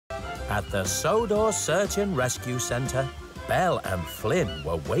At the Sodor Search and Rescue Centre, Belle and Flynn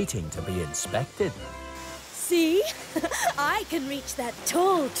were waiting to be inspected. See? I can reach that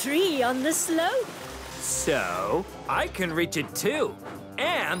tall tree on the slope. So, I can reach it too,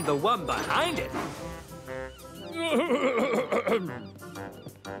 and the one behind it.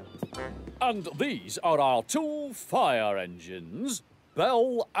 And these are our 2 fire engines,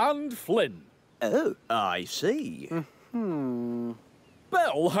 Belle and Flynn. Oh, I see.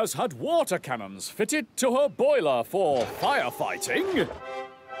 Belle has had water cannons fitted to her boiler for firefighting,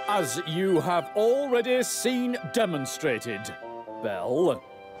 as you have already seen demonstrated, Belle.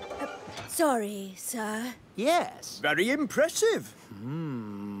 Sorry, sir. Yes, very impressive.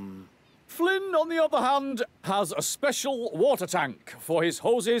 Flynn, on the other hand, has a special water tank for his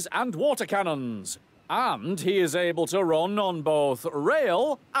hoses and water cannons. And he is able to run on both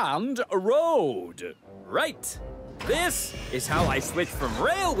rail and road. Right. This is how I switch from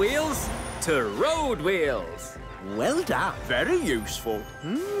rail wheels to road wheels. Well done. Very useful.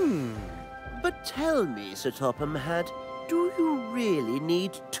 But tell me, Sir Topham Hatt, do you really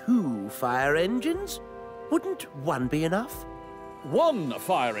need 2 fire engines? Wouldn't one be enough? 1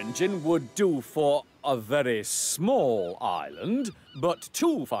 fire engine would do for a very small island, but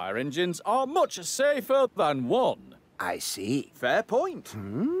 2 fire engines are much safer than 1. I see. Fair point.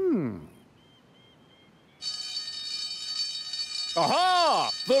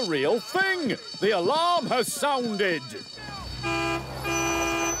 Aha! The real thing! The alarm has sounded!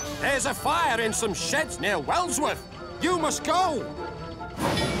 There's a fire in some sheds near Wellsworth. You must go.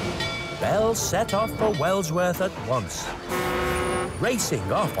 Belle set off for Wellsworth at once, racing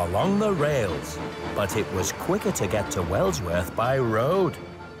off along the rails. But it was quicker to get to Wellsworth by road,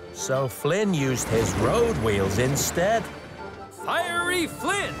 so Flynn used his road wheels instead. Fiery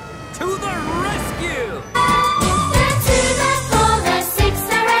Flynn, to the rescue!